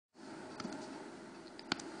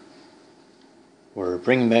We're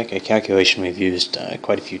bringing back a calculation we've used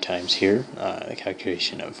quite a few times here, a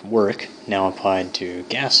calculation of work now applied to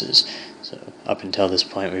gases. So up until this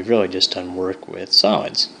point we've really just done work with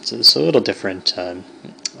solids. So it's a little different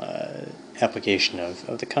application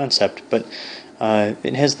of the concept, but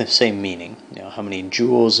it has the same meaning. You know, how many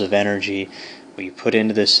joules of energy we put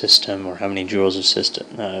into this system, or how many joules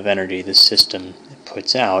of energy the system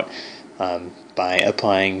puts out by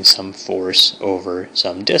applying some force over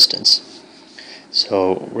some distance.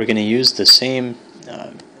 So we're going to use the same.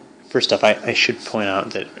 First off, I should point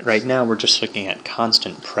out that right now we're just looking at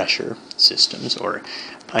constant pressure systems, or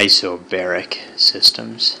isobaric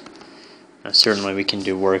systems. Now, certainly we can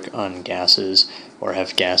do work on gases, or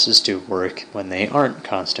have gases do work when they aren't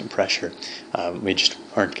constant pressure. We just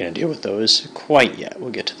aren't going to deal with those quite yet.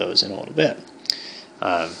 We'll get to those in a little bit.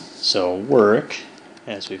 So work,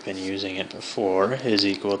 as we've been using it before, is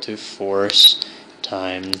equal to force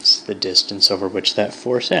times the distance over which that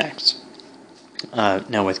force acts.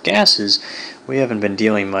 Now with gases, we haven't been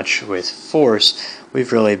dealing much with force.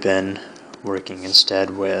 We've really been working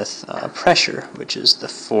instead with pressure, which is the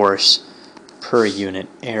force per unit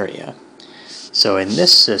area. So in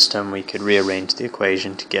this system, we could rearrange the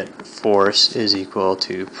equation to get force is equal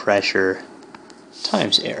to pressure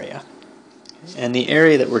times area. And the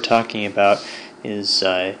area that we're talking about is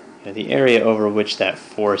the area over which that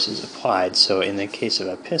force is applied. So in the case of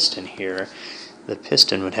a piston here, the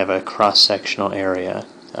piston would have a cross-sectional area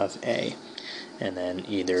of A. And then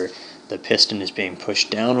either the piston is being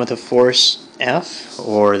pushed down with a force F,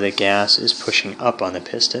 or the gas is pushing up on the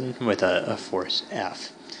piston with a force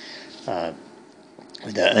F,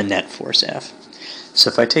 with a net force F. So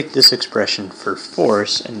if I take this expression for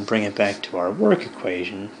force and bring it back to our work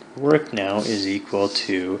equation, work now is equal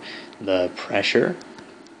to the pressure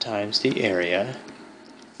times the area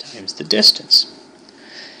times the distance.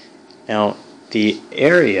 Now, the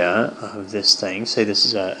area of this thing, say this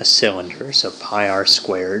is a cylinder, so pi r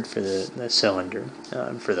squared for the cylinder,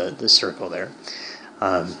 for the circle there.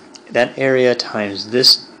 That area times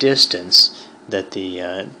this distance that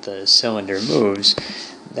the cylinder moves,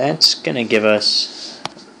 that's going to give us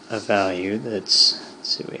a value that's, let's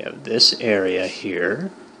see, we have this area here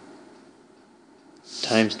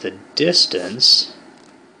times the distance.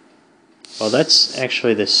 Well, that's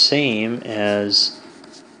actually the same as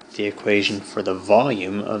the equation for the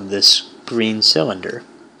volume of this green cylinder.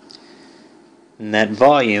 And that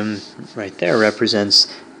volume right there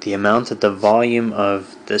represents the amount that the volume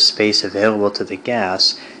of the space available to the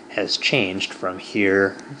gas has changed from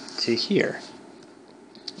here to here.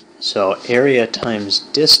 So area times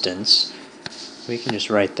distance, we can just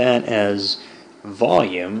write that as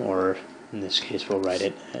volume, or in this case we'll write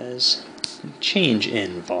it as change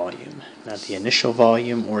in volume. Not the initial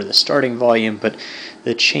volume or the starting volume, but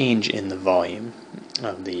the change in the volume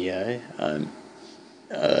of the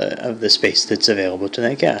space that's available to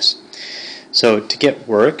that gas. So to get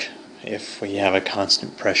work, if we have a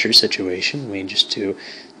constant pressure situation, we just do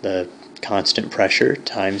the constant pressure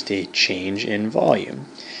times the change in volume.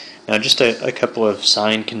 Now just a couple of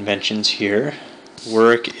sign conventions here.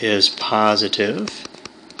 Work is positive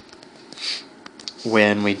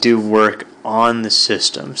when we do work on the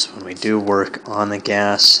system. So when we do work on the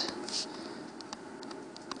gas,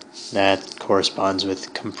 that corresponds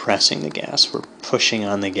with compressing the gas. We're pushing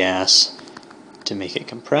on the gas to make it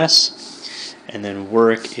compress. And then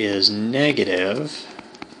work is negative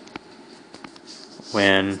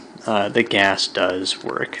when the gas does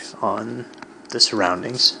work on the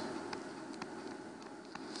surroundings.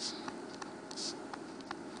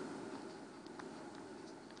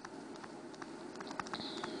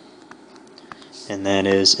 And that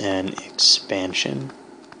is an expansion.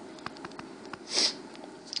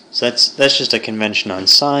 So that's just a convention on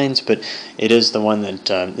signs, but it is the one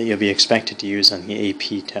that you'll be expected to use on the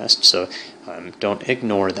AP test. So don't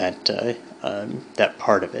ignore that that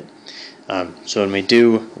part of it. So when we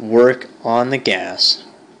do work on the gas,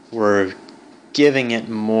 we're giving it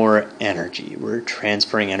more energy. We're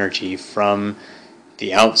transferring energy from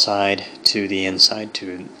the outside to the inside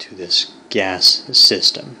to this gas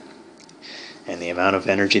system. And the amount of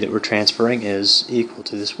energy that we're transferring is equal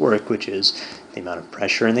to this work, which is the amount of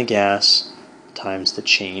pressure in the gas times the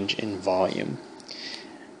change in volume.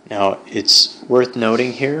 Now, it's worth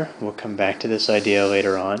noting here, we'll come back to this idea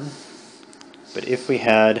later on, but if we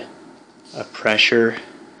had a pressure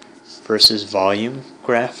versus volume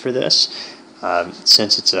graph for this,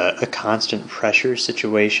 since it's a constant pressure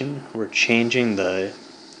situation, we're changing the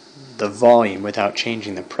volume without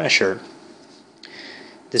changing the pressure.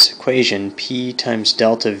 This equation, P times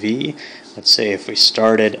delta V, let's say if we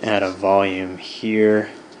started at a volume here,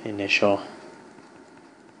 initial,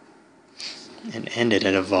 and end it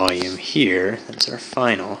at a volume here, that's our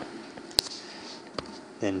final,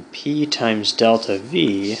 then P times delta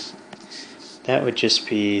V, that would just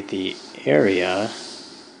be the area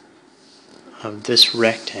of this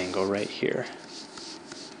rectangle right here.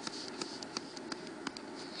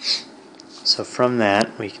 So from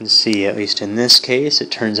that, we can see, at least in this case,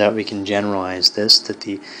 it turns out we can generalize this, that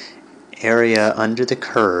the area under the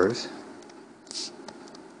curve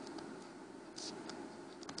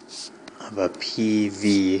of a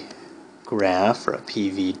PV graph, or a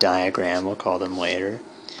PV diagram, we'll call them later,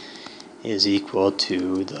 is equal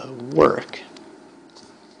to the work.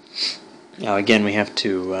 Now again, we have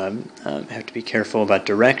to be careful about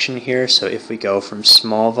direction here. So if we go from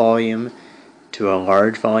small volume to a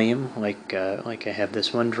large volume, like I have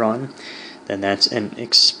this one drawn, then that's an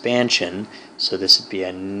expansion. So this would be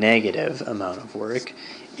a negative amount of work.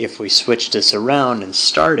 If we switched this around and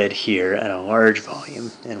started here at a large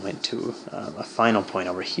volume and went to a final point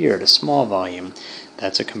over here at a small volume,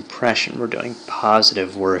 that's a compression. We're doing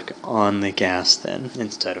positive work on the gas then,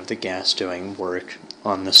 instead of the gas doing work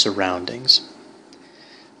on the surroundings.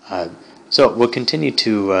 So we'll continue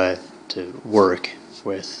to work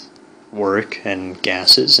with work and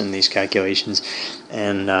gases in these calculations,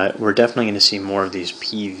 and we're definitely going to see more of these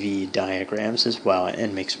PV diagrams as well,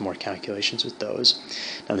 and make some more calculations with those.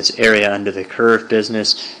 Now this area under the curve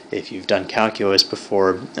business, if you've done calculus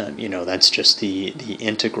before, you know that's just the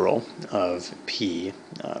integral of P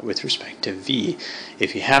with respect to V.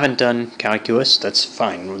 If you haven't done calculus, that's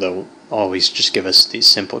fine. They'll always just give us these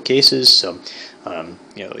simple cases, so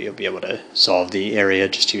you know, you'll be able to solve the area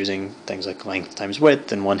just using things like length times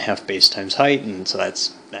width and 1/2 base times height, and so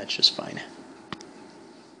that's just fine.